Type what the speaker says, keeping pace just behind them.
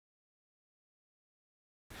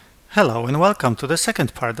Hello and welcome to the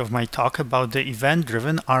second part of my talk about the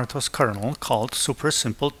event-driven RTOS kernel called Super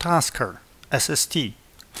Simple Tasker, SST.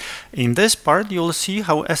 In this part you'll see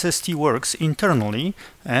how SST works internally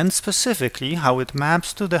and specifically how it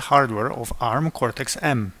maps to the hardware of ARM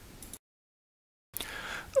Cortex-M.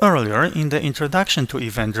 Earlier, in the introduction to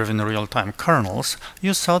event-driven real-time kernels,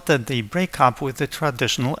 you saw that they break up with the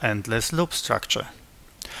traditional endless loop structure.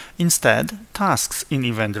 Instead, tasks in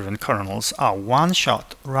event-driven kernels are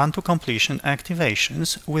one-shot, run-to-completion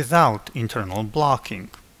activations without internal blocking.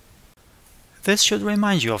 This should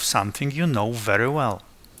remind you of something you know very well.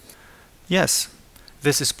 Yes,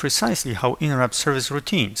 this is precisely how interrupt service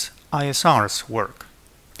routines, ISRs, work.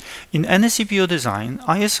 In any CPU design,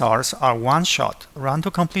 ISRs are one-shot,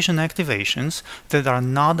 run-to-completion activations that are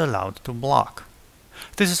not allowed to block.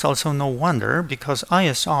 This is also no wonder because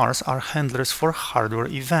ISRs are handlers for hardware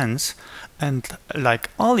events, and like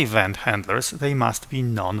all event handlers, they must be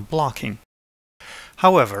non-blocking.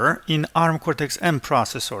 However, in ARM Cortex-M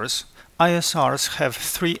processors, ISRs have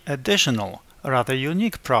three additional, rather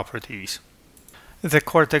unique properties. The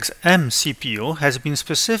Cortex-M CPU has been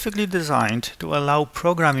specifically designed to allow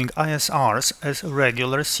programming ISRs as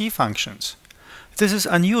regular C functions. This is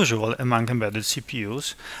unusual among embedded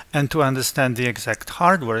CPUs, and to understand the exact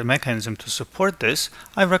hardware mechanism to support this,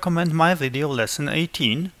 I recommend my video lesson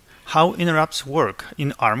 18, How Interrupts Work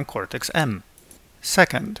in ARM Cortex-M.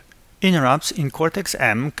 Second, interrupts in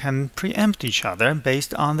Cortex-M can preempt each other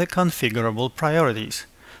based on the configurable priorities.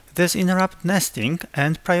 This interrupt nesting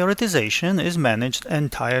and prioritization is managed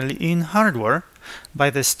entirely in hardware by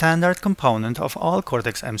the standard component of all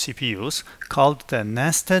Cortex-M CPUs called the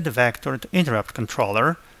Nested Vectored Interrupt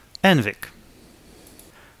Controller, NVIC.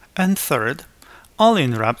 And third, all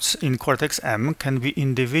interrupts in Cortex-M can be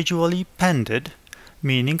individually pended,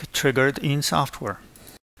 meaning triggered in software.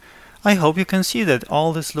 I hope you can see that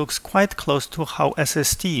all this looks quite close to how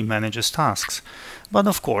SST manages tasks, but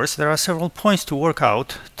of course there are several points to work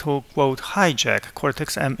out to, quote, hijack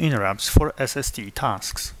Cortex-M interrupts for SST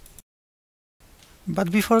tasks.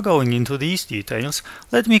 But before going into these details,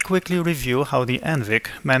 let me quickly review how the NVIC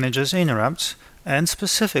manages interrupts and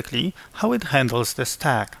specifically how it handles the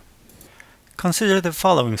stack. Consider the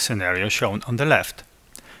following scenario shown on the left.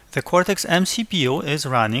 The Cortex-M CPU is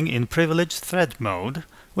running in privileged thread mode,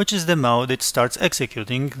 which is the mode it starts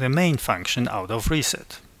executing the main function out of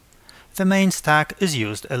reset. The main stack is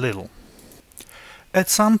used a little. At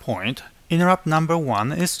some point, interrupt number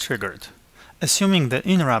 1 is triggered. Assuming the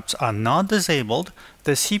interrupts are not disabled,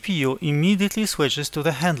 the CPU immediately switches to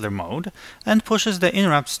the handler mode and pushes the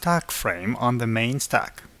interrupt stack frame on the main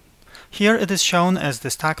stack. Here it is shown as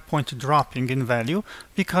the stack point dropping in value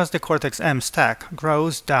because the Cortex-M stack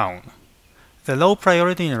grows down. The low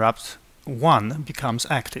priority interrupt 1 becomes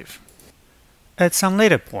active. At some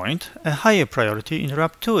later point, a higher priority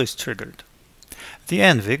interrupt 2 is triggered. The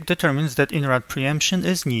NVIC determines that interrupt preemption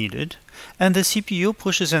is needed, and the CPU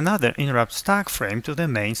pushes another interrupt stack frame to the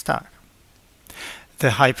main stack.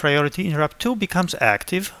 The high priority interrupt 2 becomes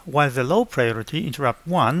active, while the low priority interrupt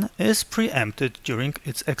 1 is preempted during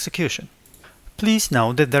its execution. Please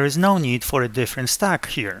note that there is no need for a different stack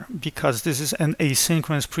here, because this is an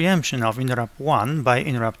asynchronous preemption of interrupt 1 by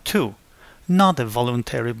interrupt 2, not a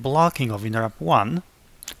voluntary blocking of interrupt 1,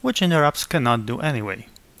 which interrupts cannot do anyway.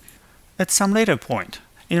 At some later point,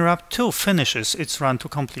 interrupt 2 finishes its run to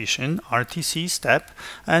completion RTC step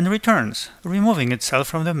and returns, removing itself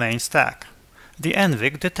from the main stack. The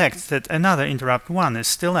NVIC detects that another interrupt 1 is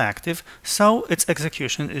still active, so its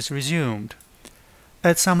execution is resumed.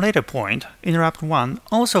 At some later point, interrupt 1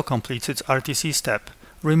 also completes its RTC step,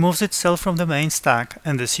 removes itself from the main stack,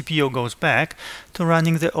 and the CPU goes back to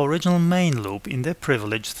running the original main loop in the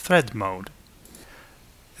privileged thread mode.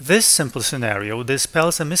 This simple scenario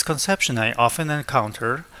dispels a misconception I often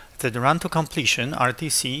encounter that run to completion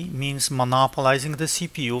RTC means monopolizing the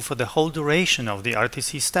CPU for the whole duration of the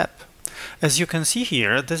RTC step. As you can see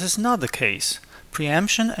here, this is not the case.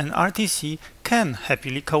 Preemption and RTC can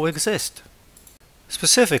happily coexist.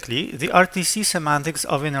 Specifically, the RTC semantics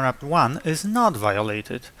of interrupt 1 is not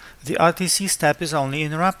violated. The RTC step is only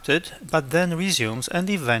interrupted, but then resumes and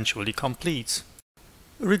eventually completes.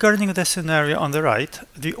 Regarding the scenario on the right,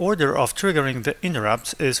 the order of triggering the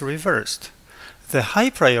interrupts is reversed. The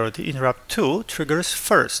high priority interrupt 2 triggers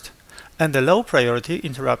first, and the low priority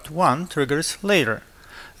interrupt 1 triggers later.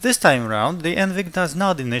 This time around, the NVIC does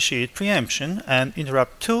not initiate preemption, and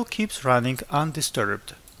interrupt 2 keeps running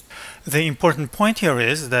undisturbed. The important point here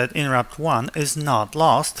is that interrupt 1 is not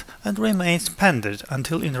lost and remains pended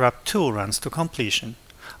until interrupt 2 runs to completion.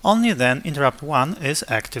 Only then interrupt 1 is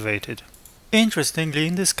activated. Interestingly,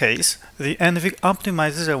 in this case, the NVIC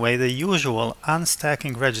optimizes away the usual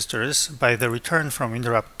unstacking registers by the return from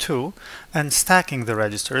interrupt 2 and stacking the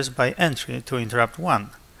registers by entry to interrupt 1.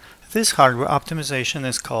 This hardware optimization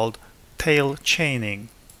is called tail chaining.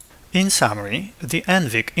 In summary, the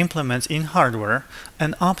NVIC implements in hardware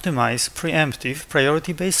an optimized preemptive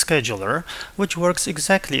priority-based scheduler which works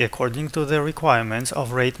exactly according to the requirements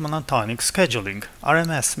of rate monotonic scheduling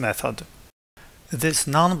 (RMS) method. This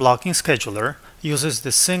non-blocking scheduler uses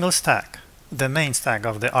the single stack, the main stack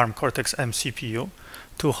of the ARM Cortex-M CPU,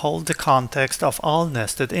 to hold the context of all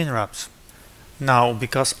nested interrupts. Now,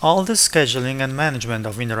 because all the scheduling and management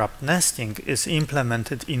of interrupt nesting is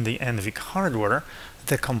implemented in the NVIC hardware,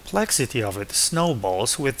 the complexity of it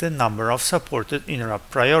snowballs with the number of supported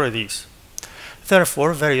interrupt priorities.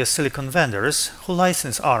 Therefore, various silicon vendors who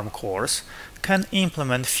license ARM cores can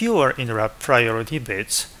implement fewer interrupt priority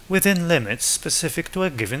bits within limits specific to a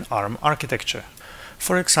given ARM architecture.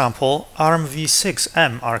 For example, ARM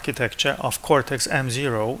v6M architecture of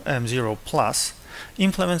Cortex-M0, M0+,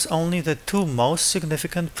 implements only the two most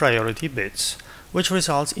significant priority bits, which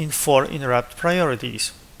results in 4 interrupt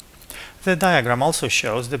priorities. The diagram also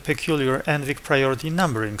shows the peculiar NVIC priority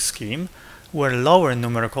numbering scheme, where lower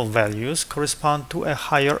numerical values correspond to a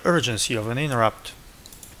higher urgency of an interrupt.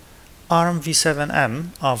 ARM v7M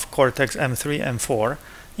of Cortex-M3, M4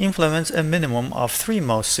 implements a minimum of 3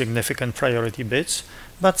 most significant priority bits,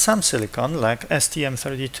 but some silicon, like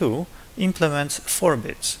STM32, implements 4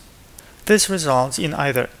 bits. This results in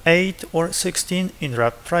either 8 or 16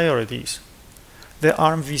 interrupt priorities. The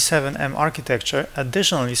ARM v7M architecture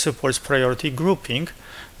additionally supports priority grouping,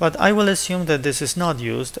 but I will assume that this is not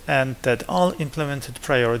used and that all implemented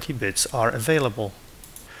priority bits are available.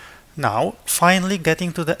 Now, finally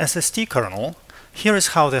getting to the SST kernel, here is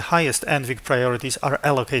how the highest NVIC priorities are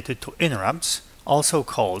allocated to interrupts, also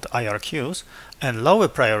called IRQs, and lower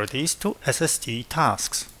priorities to SST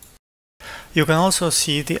tasks. You can also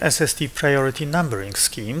see the SST priority numbering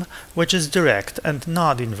scheme, which is direct and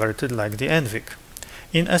not inverted like the NVIC.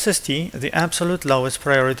 In SST, the absolute lowest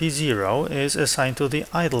priority 0 is assigned to the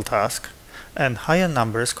idle task, and higher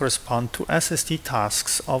numbers correspond to SST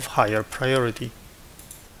tasks of higher priority.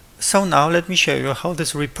 So now let me show you how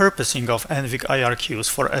this repurposing of NVIC IRQs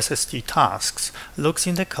for SST tasks looks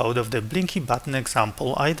in the code of the Blinky-Button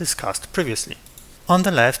example I discussed previously. On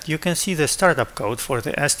the left, you can see the startup code for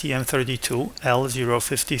the STM32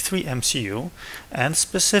 L053 MCU and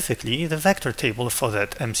specifically the vector table for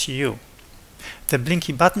that MCU. The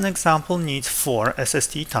Blinky-Button example needs 4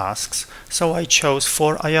 SST tasks, so I chose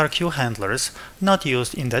 4 IRQ handlers not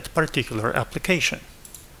used in that particular application.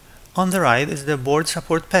 On the right is the board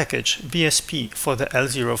support package BSP for the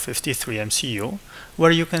L053 MCU,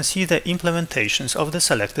 where you can see the implementations of the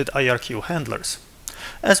selected IRQ handlers.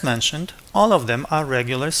 As mentioned, all of them are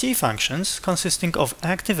regular C functions consisting of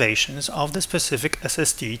activations of the specific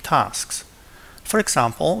SST tasks. For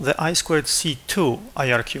example, the I2C2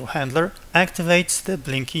 IRQ handler activates the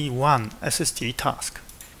Blinky-1 SST task.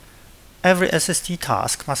 Every SST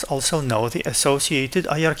task must also know the associated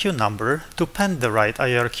IRQ number to pen the right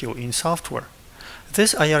IRQ in software.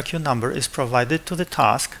 This IRQ number is provided to the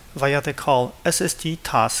task via the call SST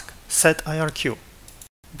task setIRQ.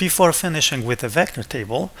 Before finishing with the vector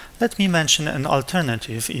table, let me mention an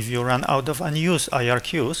alternative if you run out of unused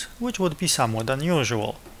IRQs, which would be somewhat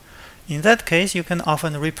unusual. In that case, you can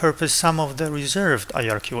often repurpose some of the reserved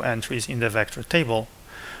IRQ entries in the vector table.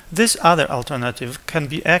 This other alternative can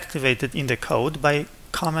be activated in the code by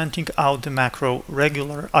commenting out the macro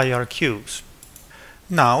regular IRQs.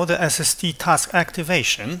 Now the SST task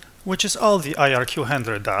activation, which is all the IRQ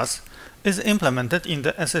handler does, is implemented in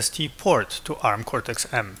the SST port to ARM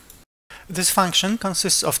Cortex-M. This function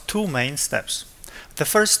consists of 2 main steps. The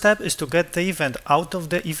first step is to get the event out of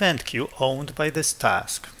the event queue owned by this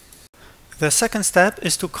task. The second step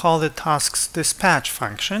is to call the task's dispatch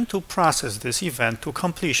function to process this event to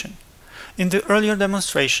completion. In the earlier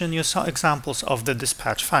demonstration, you saw examples of the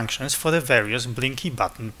dispatch functions for the various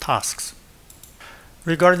Blinky-Button tasks.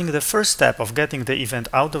 Regarding the first step of getting the event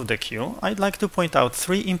out of the queue, I'd like to point out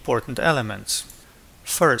 3 important elements.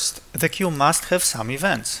 First, the queue must have some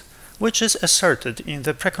events, which is asserted in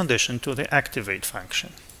the precondition to the activate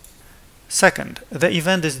function. Second, the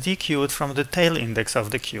event is dequeued from the tail index of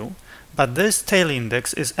the queue, but this tail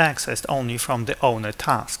index is accessed only from the owner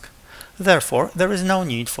task. Therefore, there is no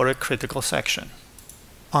need for a critical section.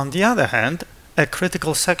 On the other hand, a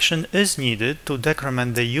critical section is needed to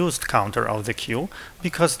decrement the used counter of the queue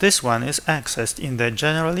because this one is accessed in the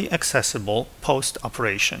generally accessible post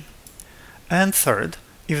operation. And third,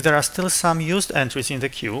 If there are still some used entries in the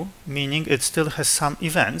queue, meaning it still has some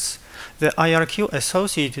events, the IRQ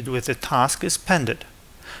associated with the task is pended.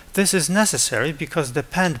 This is necessary because the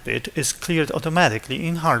pend bit is cleared automatically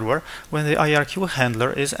in hardware when the IRQ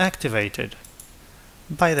handler is activated.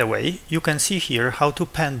 By the way, you can see here how to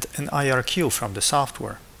pend an IRQ from the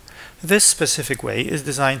software. This specific way is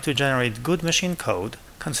designed to generate good machine code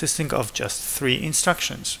consisting of just 3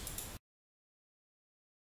 instructions.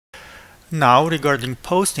 Now, regarding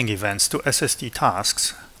posting events to SST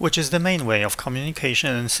tasks, which is the main way of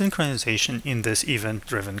communication and synchronization in this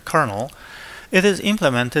event-driven kernel, it is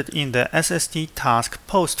implemented in the SST task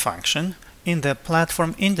post function in the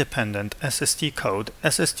platform-independent SST code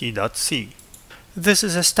sst.c. This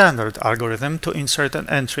is a standard algorithm to insert an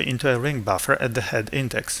entry into a ring buffer at the head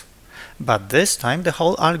index. But this time the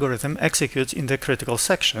whole algorithm executes in the critical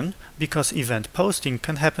section because event posting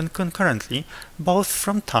can happen concurrently both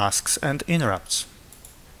from tasks and interrupts.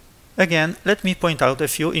 Again, let me point out a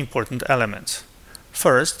few important elements.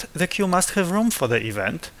 First, the queue must have room for the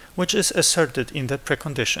event, which is asserted in the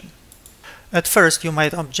precondition. At first you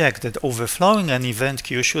might object that overflowing an event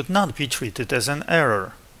queue should not be treated as an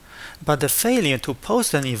error. But the failure to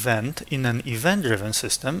post an event in an event-driven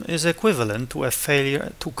system is equivalent to a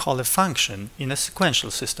failure to call a function in a sequential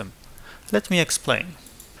system. Let me explain.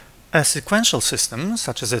 A sequential system,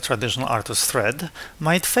 such as a traditional RTOS thread,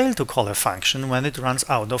 might fail to call a function when it runs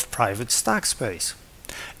out of private stack space.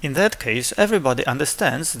 In that case, everybody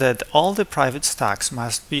understands that all the private stacks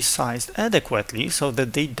must be sized adequately so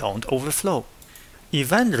that they don't overflow.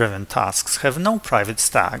 Event-driven tasks have no private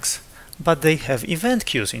stacks, but they have event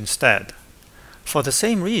queues instead. For the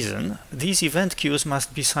same reason, these event queues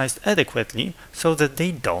must be sized adequately so that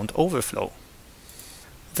they don't overflow.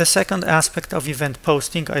 The second aspect of event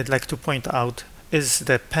posting I'd like to point out is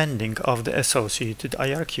the pending of the associated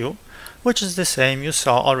IRQ, which is the same you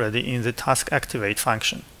saw already in the task activate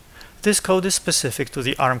function. This code is specific to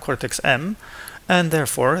the ARM Cortex-M, and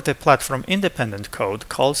therefore the platform-independent code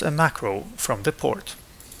calls a macro from the port.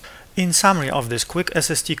 In summary of this quick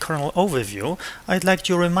SST kernel overview, I'd like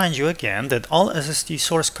to remind you again that all SST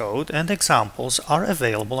source code and examples are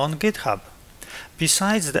available on GitHub.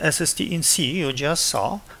 Besides the SST in C you just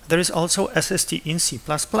saw, there is also SST in C++.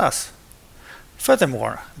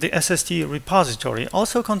 Furthermore, the SST repository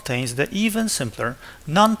also contains the even simpler,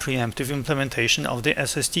 non-preemptive implementation of the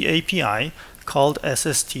SST API called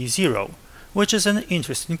SST0, which is an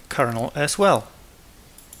interesting kernel as well.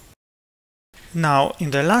 Now,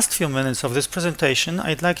 in the last few minutes of this presentation,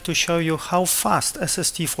 I'd like to show you how fast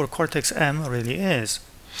SST for Cortex-M really is.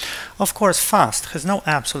 Of course, fast has no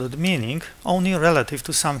absolute meaning, only relative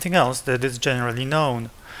to something else that is generally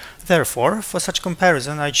known. Therefore, for such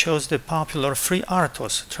comparison, I chose the popular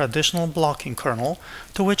FreeRTOS traditional blocking kernel,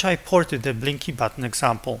 to which I ported the Blinky-Button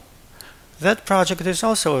example. That project is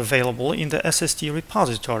also available in the SST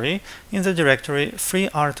repository in the directory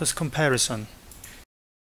FreeRTOS comparison.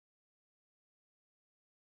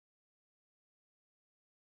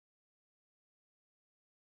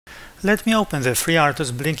 Let me open the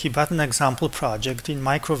FreeRTOS Blinky-Button example project in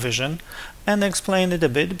Microvision and explain it a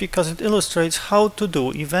bit because it illustrates how to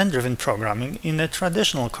do event-driven programming in a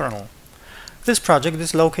traditional kernel. This project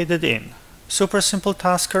is located in Super Simple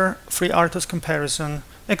Tasker, FreeRTOS Comparison,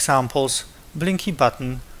 Examples,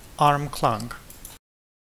 Blinky-Button, ARM Clang.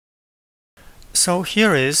 So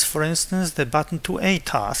here is, for instance, the button-to-A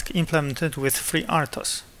task implemented with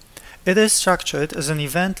FreeRTOS. It is structured as an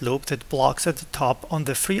event loop that blocks at the top on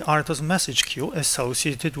the FreeRTOS message queue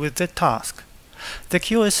associated with the task. The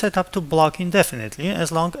queue is set up to block indefinitely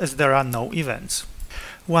as long as there are no events.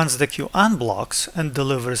 Once the queue unblocks and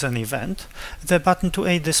delivers an event, the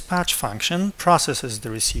button-to-A dispatch function processes the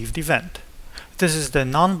received event. This is the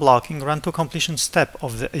non-blocking run-to-completion step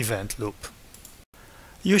of the event loop.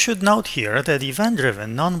 You should note here that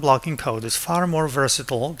event-driven non-blocking code is far more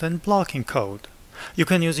versatile than blocking code. You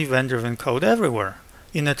can use event-driven code everywhere,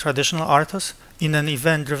 in a traditional RTOS, in an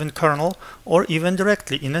event-driven kernel, or even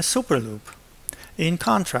directly in a superloop. In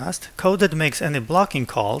contrast, code that makes any blocking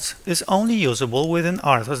calls is only usable with an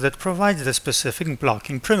RTOS that provides the specific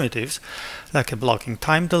blocking primitives, like a blocking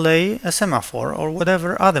time delay, a semaphore, or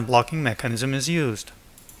whatever other blocking mechanism is used.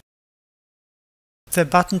 The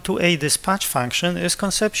button-to-A dispatch function is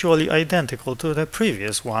conceptually identical to the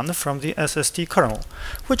previous one from the SST kernel,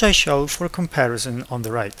 which I showed for comparison on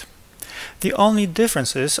the right. The only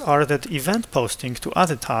differences are that event posting to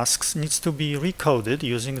other tasks needs to be recoded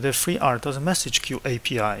using the FreeRTOS message queue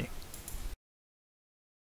API.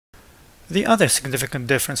 The other significant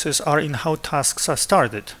differences are in how tasks are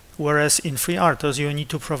started, whereas in FreeRTOS you need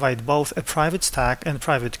to provide both a private stack and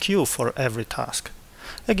private queue for every task.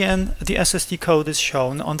 Again, the SST code is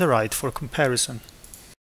shown on the right for comparison.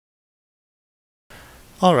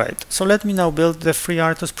 Alright, so let me now build the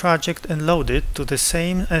FreeRTOS project and load it to the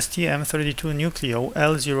same STM32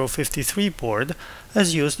 NUCLEO-L053 board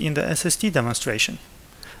as used in the SST demonstration.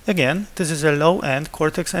 Again, this is a low-end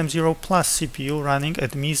Cortex-M0 Plus CPU running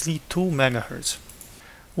at measly 2 MHz.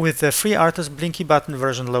 With the FreeRTOS Blinky-Button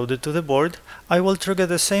version loaded to the board, I will trigger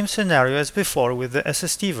the same scenario as before with the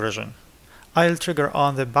SST version. I'll trigger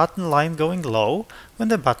on the button line going low when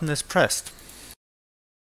the button is pressed.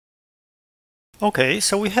 Okay,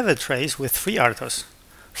 so we have a trace with FreeRTOS.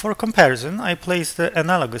 For comparison, I place the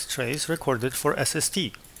analogous trace recorded for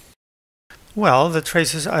SST. Well, the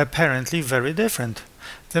traces are apparently very different,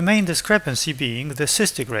 the main discrepancy being the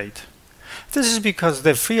SysTick rate. This is because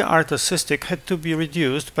the FreeRTOS SysTick had to be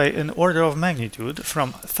reduced by an order of magnitude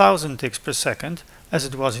from 1000 ticks per second, as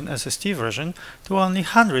it was in SST version, to only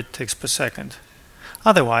 100 ticks per second.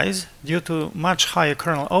 Otherwise, due to much higher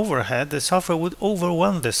kernel overhead, the software would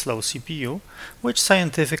overwhelm the slow CPU, which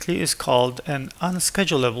scientifically is called an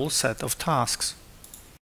unschedulable set of tasks.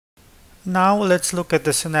 Now let's look at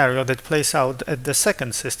the scenario that plays out at the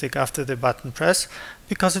second SysTick after the button press,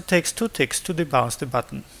 because it takes 2 ticks to debounce the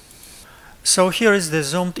button. So here is the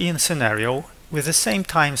zoomed-in scenario with the same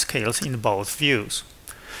time scales in both views.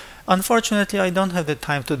 Unfortunately, I don't have the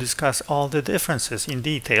time to discuss all the differences in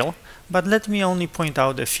detail, but let me only point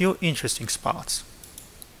out a few interesting spots.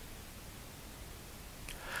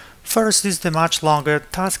 First is the much longer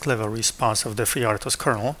task-level response of the FreeRTOS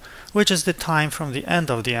kernel, which is the time from the end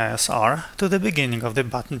of the ISR to the beginning of the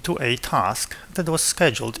button to A task that was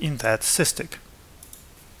scheduled in that SysTick.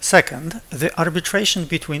 Second, the arbitration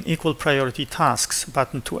between equal priority tasks,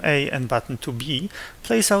 button to A and button to B,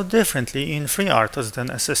 plays out differently in FreeRTOS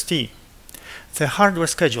than SST. The hardware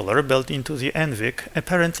scheduler built into the NVIC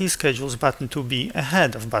apparently schedules button to B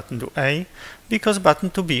ahead of button to A because button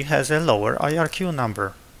to B has a lower IRQ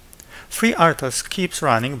number. FreeRTOS keeps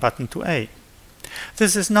running button to A.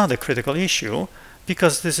 This is not a critical issue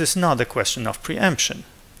because this is not a question of preemption,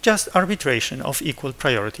 just arbitration of equal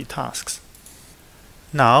priority tasks.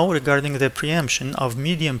 Now, regarding the preemption of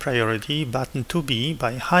medium priority button to B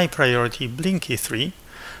by high priority Blinky-3,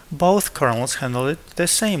 both kernels handle it the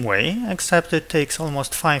same way, except it takes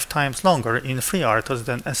almost 5 times longer in FreeRTOS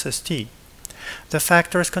than SST. The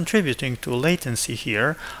factors contributing to latency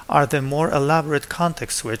here are the more elaborate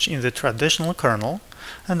context switch in the traditional kernel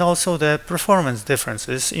and also the performance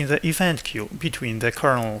differences in the event queue between the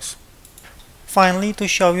kernels. Finally, to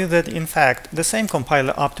show you that in fact the same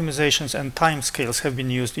compiler optimizations and timescales have been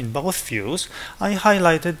used in both views, I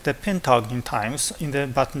highlighted the pin toggling times in the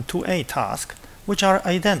button to A task, which are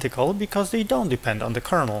identical because they don't depend on the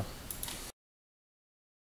kernel.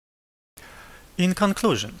 In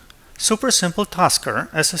conclusion, Super Simple Tasker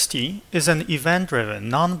SST is an event-driven,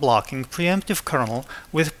 non-blocking, preemptive kernel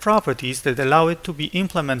with properties that allow it to be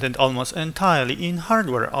implemented almost entirely in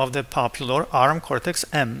hardware of the popular ARM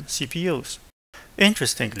Cortex-M CPUs.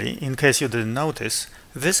 Interestingly, in case you didn't notice,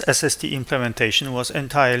 this SST implementation was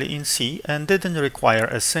entirely in C and didn't require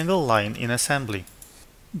a single line in assembly.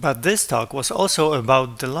 But this talk was also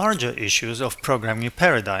about the larger issues of programming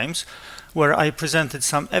paradigms, where I presented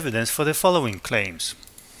some evidence for the following claims.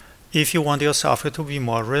 If you want your software to be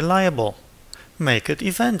more reliable, make it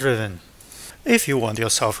event-driven. If you want your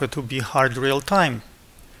software to be hard real-time,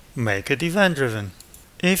 make it event-driven.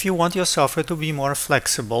 If you want your software to be more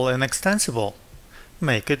flexible and extensible,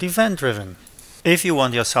 make it event-driven. If you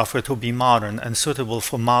want your software to be modern and suitable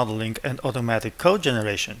for modeling and automatic code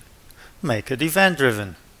generation, make it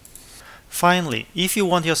event-driven. Finally, if you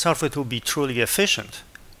want your software to be truly efficient,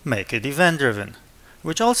 make it event-driven,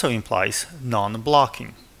 which also implies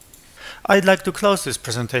non-blocking. I'd like to close this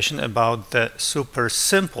presentation about the super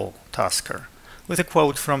simple tasker with a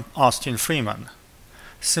quote from Austin Freeman.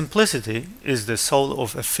 Simplicity is the soul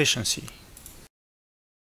of efficiency.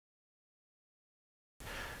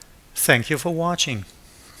 Thank you for watching.